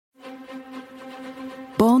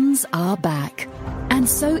bonds are back. And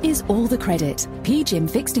so is All the Credit, PGIM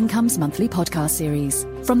Fixed Income's monthly podcast series.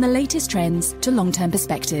 From the latest trends to long-term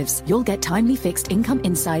perspectives, you'll get timely fixed income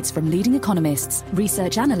insights from leading economists,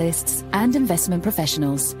 research analysts, and investment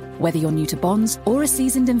professionals. Whether you're new to bonds or a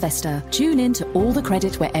seasoned investor, tune in to All the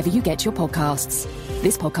Credit wherever you get your podcasts.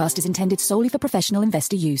 This podcast is intended solely for professional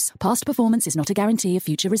investor use. Past performance is not a guarantee of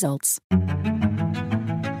future results.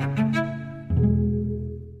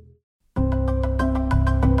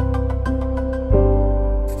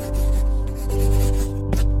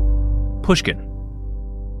 Pushkin.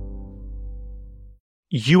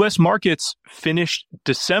 U.S. markets finished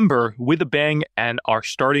December with a bang and are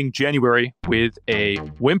starting January with a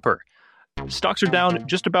whimper. Stocks are down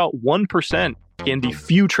just about 1% in the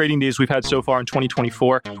few trading days we've had so far in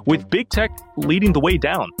 2024, with big tech leading the way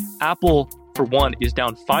down. Apple, for one, is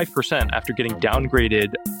down 5% after getting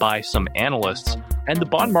downgraded by some analysts. And the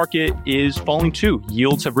bond market is falling too.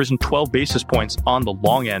 Yields have risen 12 basis points on the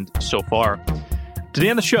long end so far. Today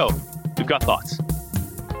on the show, we've got thoughts.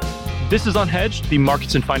 This is Unhedged, the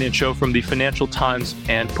markets and finance show from the Financial Times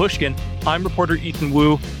and Pushkin. I'm reporter Ethan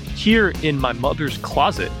Wu, here in my mother's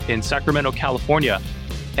closet in Sacramento, California.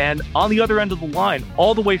 And on the other end of the line,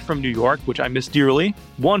 all the way from New York, which I miss dearly,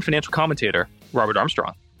 one financial commentator, Robert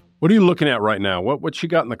Armstrong. What are you looking at right now? What you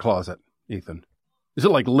got in the closet, Ethan? Is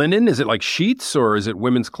it like linen? Is it like sheets? Or is it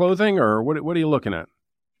women's clothing? Or what are you looking at?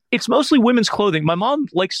 It's mostly women's clothing. My mom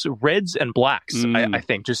likes reds and blacks, I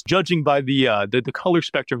think, just judging by the color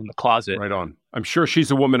spectrum in the closet. Right on. I'm sure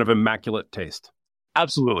she's a woman of immaculate taste.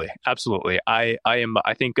 Absolutely. Absolutely. I am,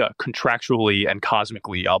 I think, contractually and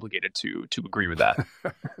cosmically obligated to agree with that.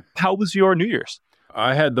 How was your New Year's?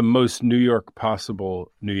 I had the most New York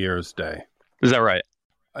possible New Year's Day. Is that right?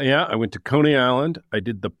 Yeah, I went to Coney Island. I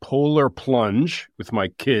did the polar plunge with my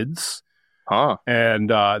kids. Huh. And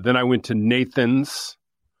then I went to Nathan's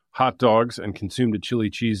hot dogs and consumed a chili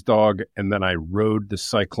cheese dog, and then I rode the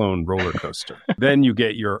Cyclone roller coaster. Then you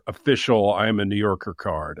get your official I'm a New Yorker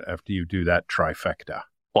card after you do that trifecta.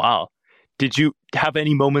 Wow. Did you have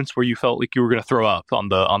any moments where you felt like you were going to throw up on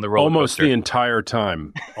the roller Almost coaster? the entire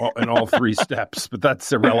time, in all three steps, but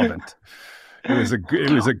that's irrelevant. It was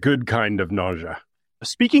a good kind of nausea.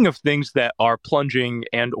 Speaking of things that are plunging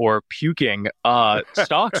and or puking,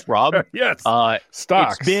 stocks, Rob. Yes,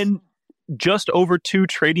 stocks. It's been just over 2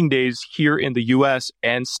 trading days here in the U.S.,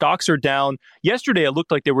 and stocks are down. Yesterday, it looked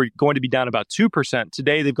like they were going to be down about 2%.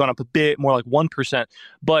 Today, they've gone up a bit, more like 1%.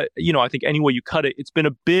 But, I think any way you cut it, it's been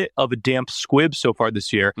a bit of a damp squib so far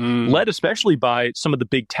this year, led especially by some of the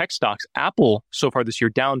big tech stocks. Apple, so far this year,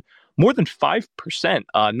 down more than 5%.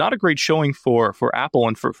 Not a great showing for Apple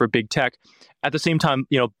and for big tech. At the same time,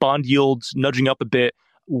 bond yields nudging up a bit.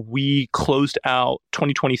 We closed out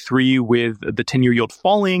 2023 with the 10-year yield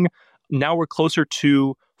falling. Now we're closer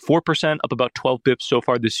to 4%, up about 12 bips so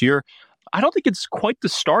far this year. I don't think it's quite the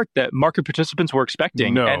start that market participants were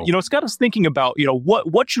expecting. No. And, it's got us thinking about,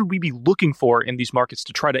 what should we be looking for in these markets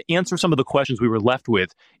to try to answer some of the questions we were left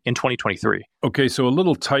with in 2023? Okay, so a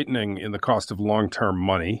little tightening in the cost of long-term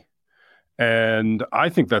money. And I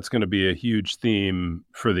think that's going to be a huge theme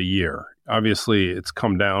for the year. Obviously, it's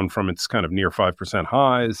come down from its kind of near 5%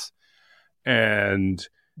 highs. And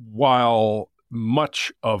while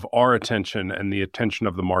much of our attention and the attention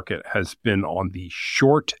of the market has been on the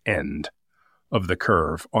short end of the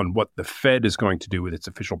curve on what the Fed is going to do with its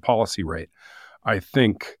official policy rate, I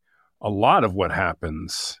think a lot of what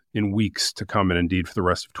happens in weeks to come, and indeed for the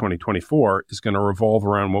rest of 2024, is going to revolve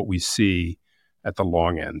around what we see at the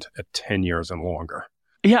long end, at 10 years and longer.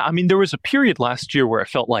 Yeah, I mean, there was a period last year where it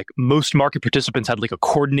felt like most market participants had like a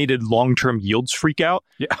coordinated long-term yields freak out,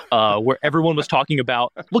 where everyone was talking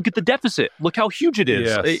about, look at the deficit, look how huge it is.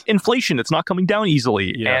 Yes. Inflation, it's not coming down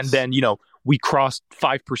easily. Yes. And then, we crossed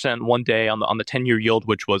 5% one day on the 10-year yield,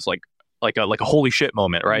 which was like a holy shit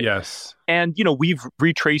moment, right? Yes. And, we've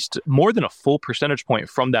retraced more than a full percentage point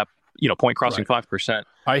from that, point crossing 5%.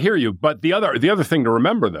 I hear you. But the other thing to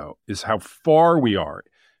remember, though, is how far we are.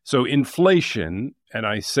 So inflation, and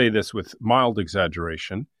I say this with mild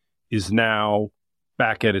exaggeration, is now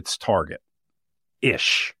back at its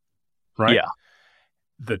target-ish, right? Yeah.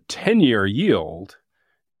 The 10-year yield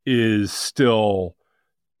is still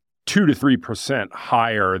 2 to 3%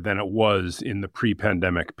 higher than it was in the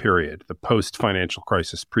pre-pandemic period, the post-financial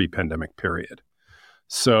crisis pre-pandemic period.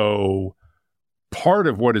 So part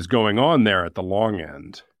of what is going on there at the long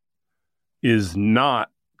end is not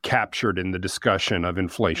captured in the discussion of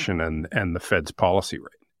inflation and the Fed's policy rate.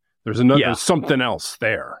 There's something else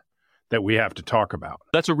there that we have to talk about.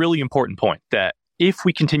 That's a really important point that, if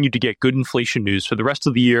we continue to get good inflation news for the rest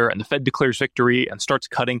of the year and the Fed declares victory and starts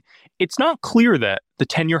cutting, it's not clear that the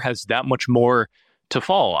 10-year has that much more to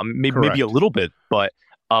fall. Maybe a little bit, but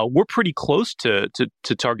we're pretty close to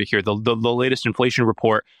target here. The latest inflation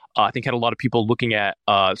report, I think, had a lot of people looking at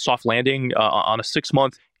soft landing on a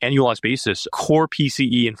 6-month annualized basis. Core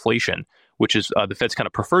PCE inflation, which is the Fed's kind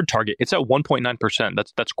of preferred target, it's at 1.9%.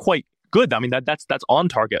 That's quite good. I mean, that's on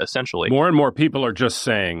target, essentially. More and more people are just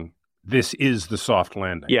saying this is the soft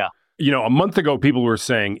landing. Yeah. A month ago, people were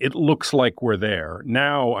saying it looks like we're there.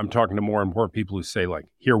 Now I'm talking to more and more people who say, like,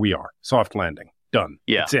 here we are, soft landing, done.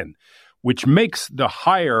 Yeah. It's in, which makes the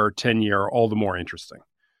higher 10-year all the more interesting.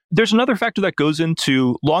 There's another factor that goes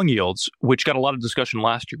into long yields, which got a lot of discussion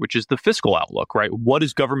last year, which is the fiscal outlook, right? What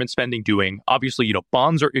is government spending doing? Obviously,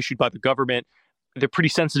 bonds are issued by the government. They're pretty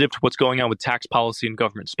sensitive to what's going on with tax policy and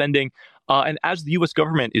government spending. And as the U.S.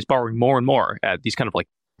 government is borrowing more and more at these kind of like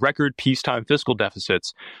record peacetime fiscal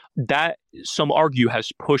deficits, that some argue has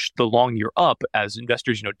pushed the long year up as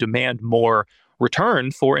investors, demand more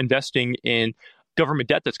return for investing in government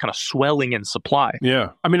debt that's kind of swelling in supply. Yeah.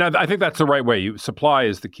 I mean, I think that's the right way. Supply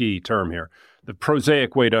is the key term here. The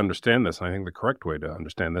prosaic way to understand this, and I think the correct way to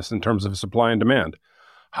understand this in terms of supply and demand.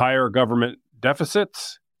 Higher government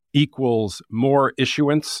deficits equals more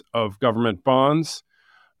issuance of government bonds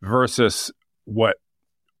versus what,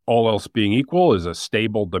 all else being equal, is a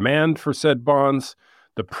stable demand for said bonds.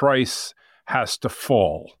 The price has to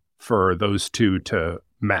fall for those two to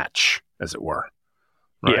match, as it were.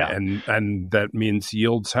 Right? Yeah. And that means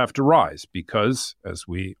yields have to rise because, as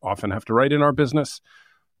we often have to write in our business,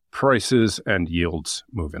 prices and yields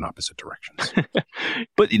move in opposite directions.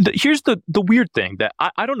 But here's the weird thing that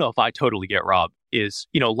I don't know if I totally get, Rob, is,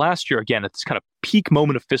 last year, again, at this kind of peak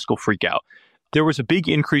moment of fiscal freakout, there was a big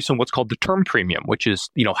increase in what's called the term premium, which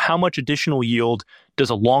is, how much additional yield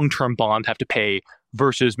does a long-term bond have to pay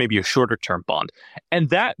versus maybe a shorter-term bond. And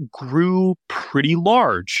that grew pretty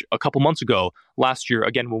large a couple months ago, last year,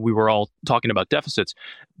 again, when we were all talking about deficits.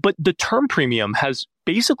 But the term premium has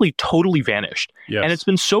basically totally vanished. Yes. And it's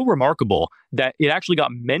been so remarkable that it actually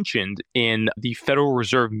got mentioned in the Federal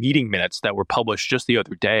Reserve meeting minutes that were published just the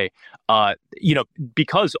other day,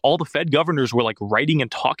 because all the Fed governors were like writing and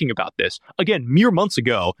talking about this, again, mere months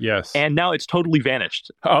ago. Yes. And now it's totally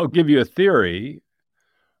vanished. I'll give you a theory,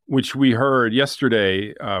 which we heard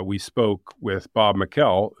yesterday. We spoke with Bob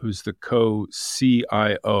McKell, who's the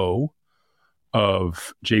co-CIO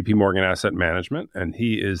of JP Morgan Asset Management, and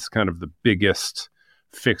he is kind of the biggest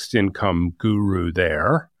fixed income guru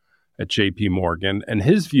there at JP Morgan. And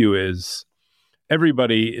his view is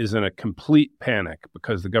everybody is in a complete panic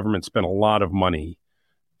because the government spent a lot of money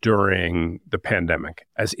during the pandemic,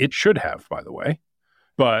 as it should have, by the way.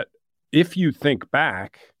 But if you think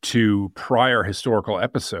back to prior historical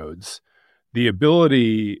episodes, the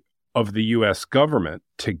ability of the U.S. government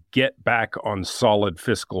to get back on solid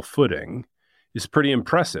fiscal footing is pretty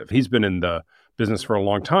impressive. He's been in the business for a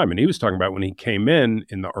long time, and he was talking about when he came in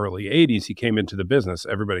the early 80s, he came into the business,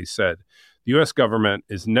 everybody said, the U.S. government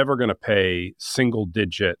is never going to pay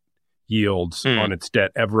single-digit yields on its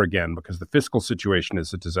debt ever again because the fiscal situation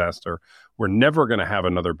is a disaster. We're never going to have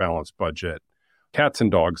another balanced budget. Cats and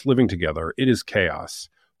dogs living together. It is chaos.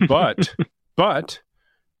 But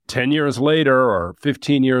 10 years later or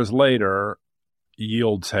 15 years later,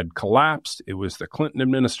 yields had collapsed. It was the Clinton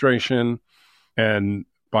administration. And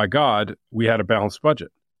by God, we had a balanced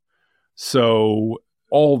budget. So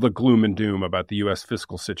all the gloom and doom about the U.S.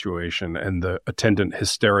 fiscal situation and the attendant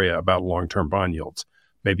hysteria about long-term bond yields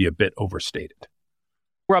may be a bit overstated.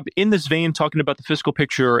 Rob, in this vein, talking about the fiscal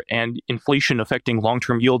picture and inflation affecting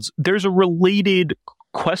long-term yields, there's a related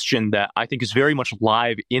question that I think is very much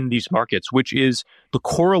live in these markets, which is the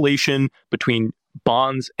correlation between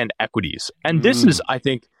bonds and equities. And this is, I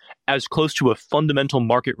think, as close to a fundamental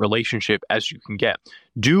market relationship as you can get.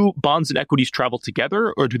 Do bonds and equities travel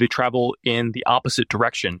together, or do they travel in the opposite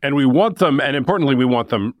direction? And we want them, and importantly, we want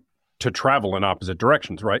them to travel in opposite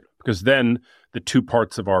directions, right? Because then the two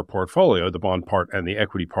parts of our portfolio, the bond part and the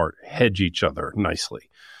equity part, hedge each other nicely.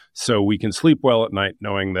 So we can sleep well at night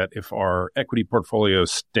knowing that if our equity portfolio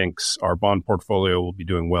stinks, our bond portfolio will be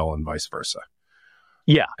doing well and vice versa.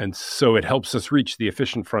 Yeah. And so it helps us reach the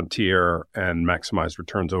efficient frontier and maximize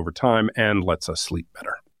returns over time and lets us sleep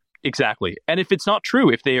better. Exactly. And if it's not true,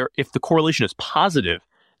 if the correlation is positive,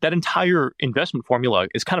 that entire investment formula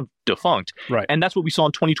is kind of defunct. Right. And that's what we saw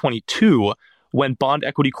in 2022 when bond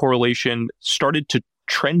equity correlation started to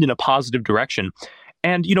trend in a positive direction.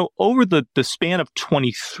 And, over the span of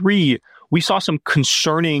 23, we saw some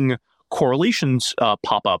concerning correlations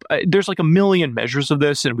pop up. There's like a million measures of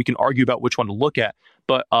this, and we can argue about which one to look at.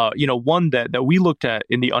 But one that we looked at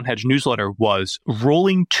in the Unhedged newsletter was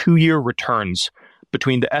rolling 2-year returns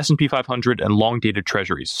between the S&P 500 and long-dated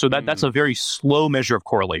treasuries. So that's a very slow measure of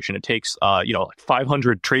correlation. It takes,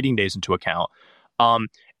 500 trading days into account.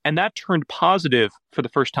 And that turned positive for the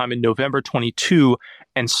first time in November 22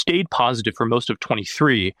 and stayed positive for most of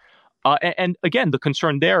 23. And again, the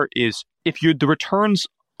concern there is if the returns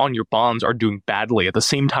on your bonds are doing badly at the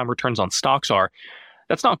same time returns on stocks are,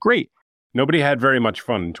 that's not great. Nobody had very much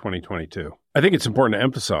fun in 2022. I think it's important to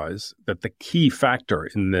emphasize that the key factor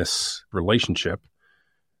in this relationship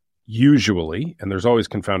usually, and there's always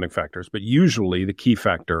confounding factors, but usually the key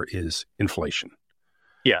factor is inflation.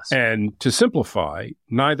 Yes. And to simplify,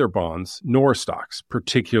 neither bonds nor stocks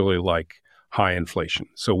particularly like high inflation.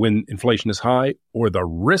 So when inflation is high or the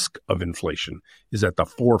risk of inflation is at the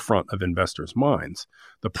forefront of investors' minds,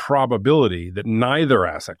 the probability that neither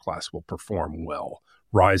asset class will perform well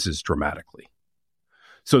rises dramatically.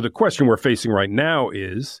 So the question we're facing right now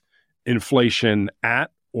is inflation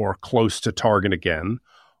at or close to target again.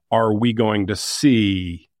 Are we going to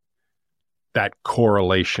see that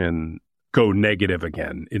correlation go negative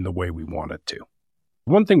again in the way we want it to?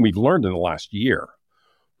 One thing we've learned in the last year,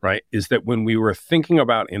 right, is that when we were thinking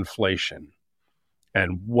about inflation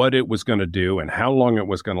and what it was going to do and how long it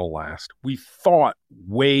was going to last, we thought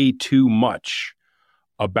way too much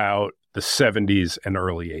about the 70s and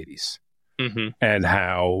early 80s. And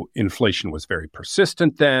how inflation was very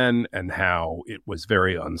persistent then, and how it was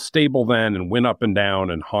very unstable then, and went up and down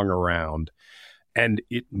and hung around. And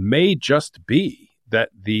it may just be that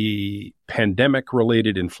the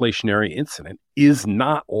pandemic-related inflationary incident is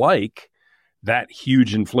not like that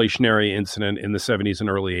huge inflationary incident in the 70s and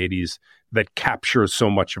early 80s that captures so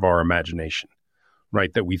much of our imagination,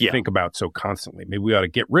 right? That we think about so constantly. Maybe we ought to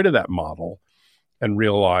get rid of that model and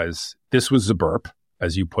realize this was the burp,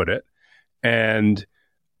 as you put it, and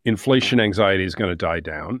inflation anxiety is going to die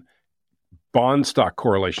down. Bond stock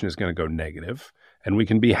correlation is going to go negative, and we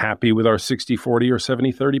can be happy with our 60-40 or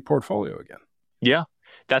 70-30 portfolio again. Yeah,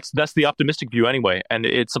 that's the optimistic view anyway, and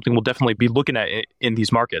it's something we'll definitely be looking at in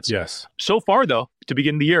these markets. Yes. So far, though, to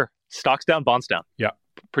begin the year, stocks down, bonds down. Yeah.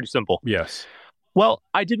 Pretty simple. Yes. Well,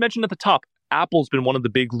 I did mention at the top, Apple's been one of the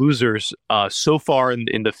big losers so far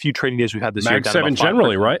in the few trading days we've had this year. Mag 7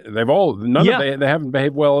 generally, right? They haven't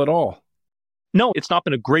behaved well at all. No, it's not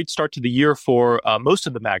been a great start to the year for most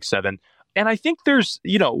of the Mag 7. And I think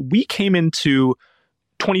we came into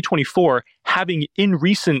 2024 having in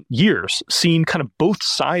recent years seen kind of both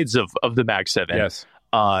sides of the Mag 7. Yes.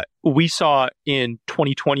 We saw in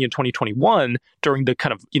 2020 and 2021 during the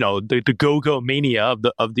kind of, the go-go mania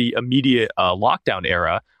of the immediate lockdown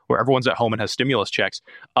era where everyone's at home and has stimulus checks.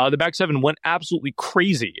 The Mag 7 went absolutely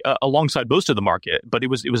crazy alongside most of the market, but it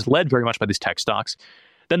was led very much by these tech stocks.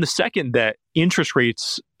 Then the second that interest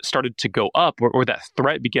rates started to go up or that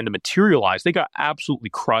threat began to materialize, they got absolutely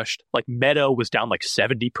crushed. Like Meta was down like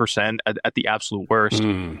 70% at the absolute worst.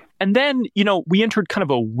 And then, we entered kind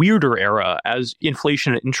of a weirder era as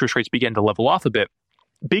inflation and interest rates began to level off a bit.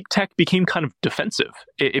 Big tech became kind of defensive.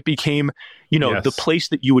 It became, the place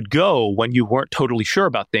that you would go when you weren't totally sure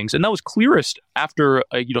about things. And that was clearest after,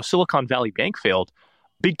 Silicon Valley Bank failed.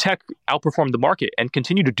 Big tech outperformed the market and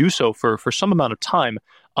continued to do so for some amount of time,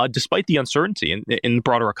 despite the uncertainty in the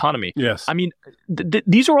broader economy. Yes. I mean,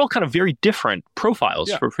 these are all kind of very different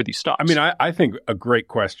profiles for these stocks. I mean, I think a great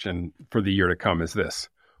question for the year to come is this.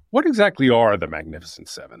 What exactly are the Magnificent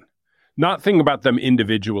Seven? Not thinking about them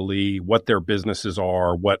individually, what their businesses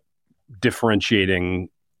are, what differentiating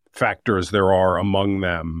factors there are among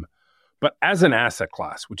them, but as an asset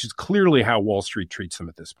class, which is clearly how Wall Street treats them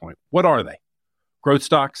at this point. What are they? Growth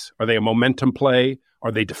stocks? Are they a momentum play?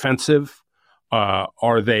 Are they defensive?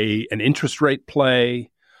 Are they an interest rate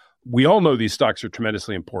play? We all know these stocks are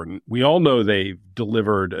tremendously important. We all know they've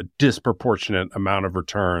delivered a disproportionate amount of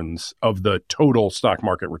returns of the total stock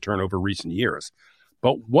market return over recent years.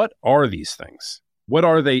 But what are these things? What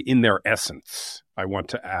are they in their essence? I want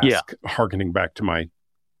to ask, hearkening back to my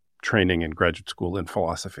training in graduate school in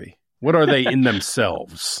philosophy. What are they in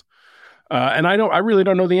themselves? And I really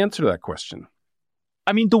don't know the answer to that question.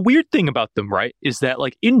 I mean, the weird thing about them, right, is that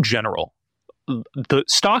like in general, the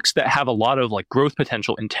stocks that have a lot of like growth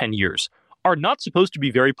potential in 10 years are not supposed to be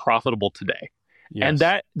very profitable today. Yes. And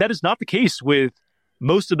that is not the case with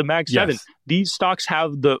most of the Mag 7. Yes. These stocks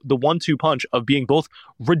have the 1-2 punch of being both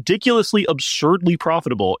ridiculously, absurdly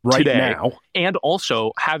profitable today now, and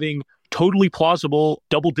also having totally plausible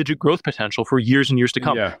double-digit growth potential for years and years to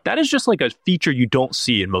come. Yeah. That is just like a feature you don't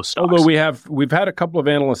see in most stocks. Although we've had a couple of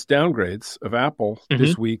analyst downgrades of Apple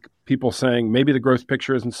this week, people saying maybe the growth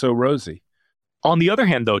picture isn't so rosy. On the other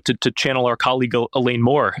hand, though, to channel our colleague Elaine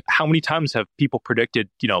Moore, how many times have people predicted,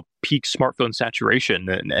 peak smartphone saturation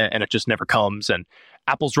and it just never comes? And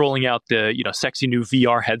Apple's rolling out the, sexy new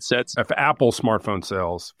VR headsets. If Apple smartphone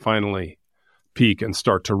sales finally peak and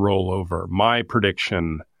start to roll over, my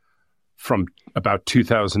prediction from about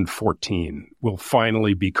 2014 will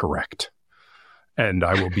finally be correct. And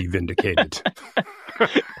I will be vindicated.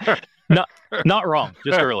 Not wrong,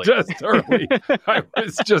 just early. Just early. I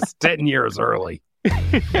was just 10 years early.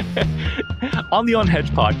 On the Unhedged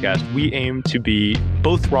podcast, we aim to be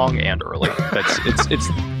both wrong and early.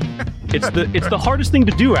 It's the hardest thing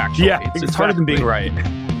to do, actually. Yeah, it's harder than being right.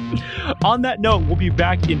 On that note, we'll be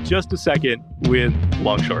back in just a second with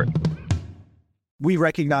Long Short. We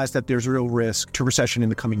recognize that there's real risk to recession in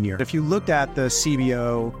the coming year. If you looked at the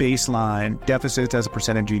CBO baseline, deficits as a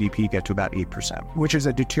percent of GDP get to about 8%, which is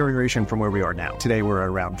a deterioration from where we are now. Today, we're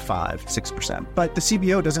around 5-6%. But the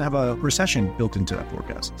CBO doesn't have a recession built into that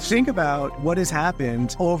forecast. Think about what has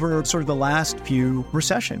happened over sort of the last few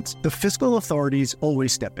recessions. The fiscal authorities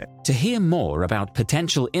always step in. To hear more about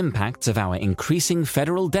potential impacts of our increasing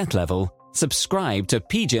federal debt level, subscribe to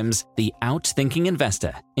PGIM's The Outthinking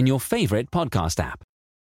Investor in your favorite podcast app.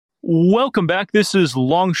 Welcome back. This is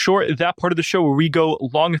Long Short, that part of the show where we go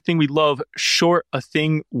long a thing we love, short a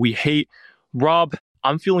thing we hate. Rob,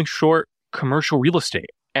 I'm feeling short commercial real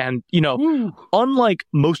estate. And, unlike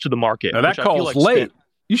most of the market. Now that call's late.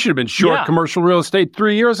 You should have been short commercial real estate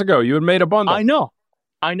 3 years ago. You had made a bundle. I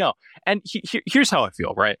know. And here's how I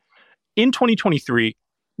feel, right? In 2023,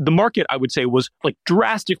 the market, I would say, was like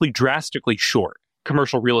drastically short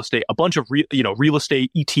commercial real estate. A bunch of real estate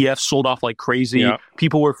ETFs sold off like crazy. Yeah.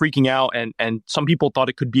 People were freaking out, and some people thought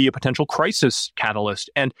it could be a potential crisis catalyst.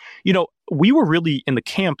 And we were really in the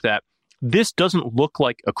camp that this doesn't look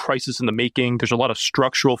like a crisis in the making. There's a lot of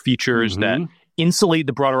structural features that insulate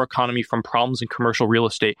the broader economy from problems in commercial real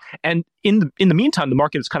estate. And in the meantime, the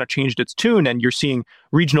market has kind of changed its tune, and you're seeing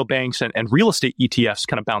regional banks and real estate ETFs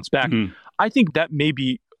kind of bounce back. I think that may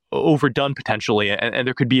be overdone potentially, and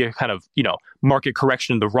there could be a kind of market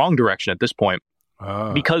correction in the wrong direction at this point,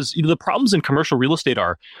 because the problems in commercial real estate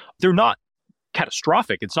they're not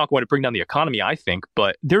catastrophic. It's not going to bring down the economy, I think,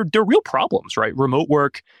 but they're real problems, right? Remote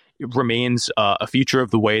work remains a feature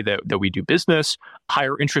of the way that we do business.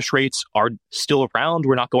 Higher interest rates are still around.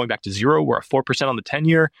 We're not going back to zero. We're at 4% on the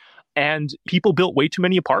 10-year, and people built way too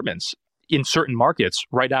many apartments in certain markets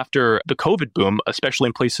right after the COVID boom, especially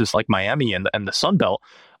in places like Miami and the Sun Belt.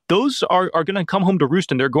 Those are going to come home to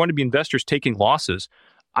roost, and they're going to be investors taking losses.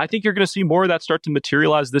 I think you're going to see more of that start to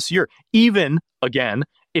materialize this year, even, again,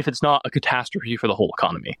 if it's not a catastrophe for the whole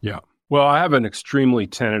economy. Yeah. Well, I have an extremely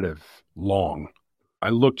tentative long. I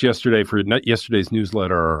looked yesterday for yesterday's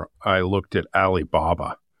newsletter. I looked at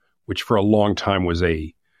Alibaba, which for a long time was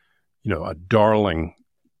a darling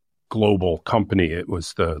global company. It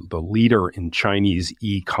was the leader in Chinese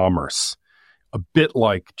e-commerce. A bit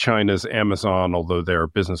like China's Amazon, although their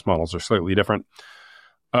business models are slightly different.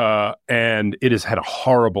 And it has had a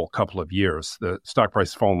horrible couple of years. The stock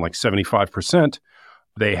price has fallen like 75%.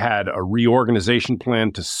 They had a reorganization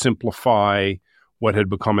plan to simplify what had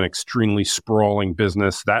become an extremely sprawling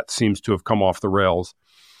business. That seems to have come off the rails.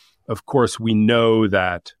 Of course, we know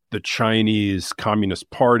that the Chinese Communist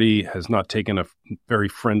Party has not taken a very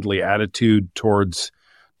friendly attitude towards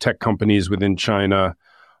tech companies within China.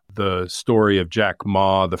 The story of Jack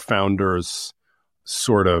Ma, the founder's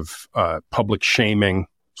sort of public shaming,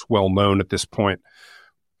 is well known at this point.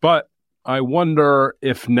 But I wonder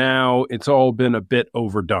if now it's all been a bit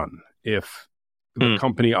overdone, if the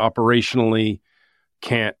company operationally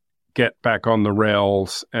can't get back on the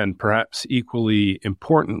rails, and perhaps equally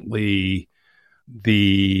importantly,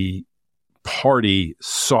 the party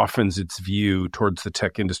softens its view towards the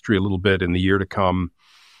tech industry a little bit in the year to come.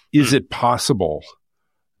 Is it possible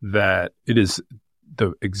that it is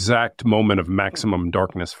the exact moment of maximum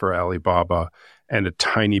darkness for Alibaba, and a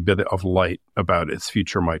tiny bit of light about its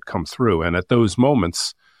future might come through? And at those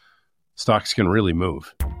moments, stocks can really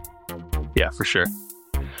move. Yeah, for sure.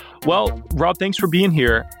 Well, Rob, thanks for being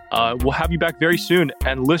here. We'll have you back very soon.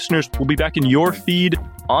 And listeners, we'll be back in your feed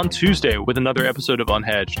on Tuesday with another episode of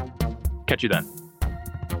Unhedged. Catch you then.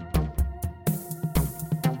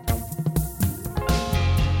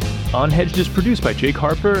 Unhedged is produced by Jake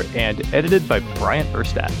Harper and edited by Bryant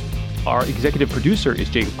Erstadt. Our executive producer is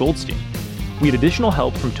Jacob Goldstein. We had additional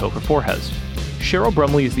help from Topher Forhes. Cheryl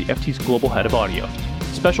Brumley is the FT's global head of audio.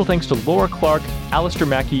 Special thanks to Laura Clark, Alistair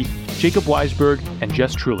Mackey, Jacob Weisberg, and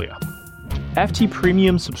Jess Trulia. FT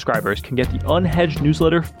Premium subscribers can get the Unhedged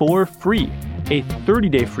newsletter for free. A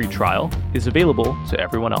 30-day free trial is available to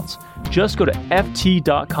everyone else. Just go to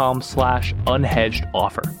ft.com/unhedged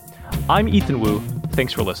offer. I'm Ethan Wu.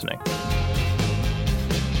 Thanks for listening.